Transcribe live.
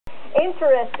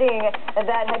Interesting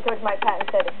that head coach Mike Patton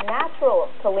said it's natural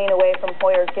to lean away from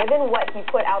Hoyer given what he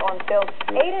put out on film.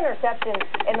 8 interceptions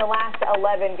in the last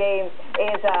 11 games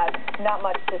is not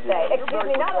much to say. Excuse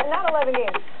me, not 11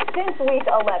 games. Since week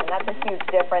 11, that's a huge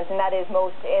difference, and that is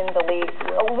most in the league.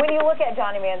 When you look at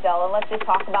Johnny Manziel, and let's just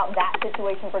talk about that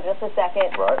situation for just a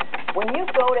second. Right. When you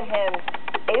go to him,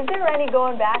 is there any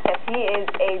going back if he is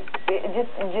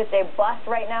just a bust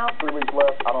right now? 3 weeks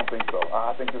left? I don't think so.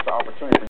 I think this is an opportunity for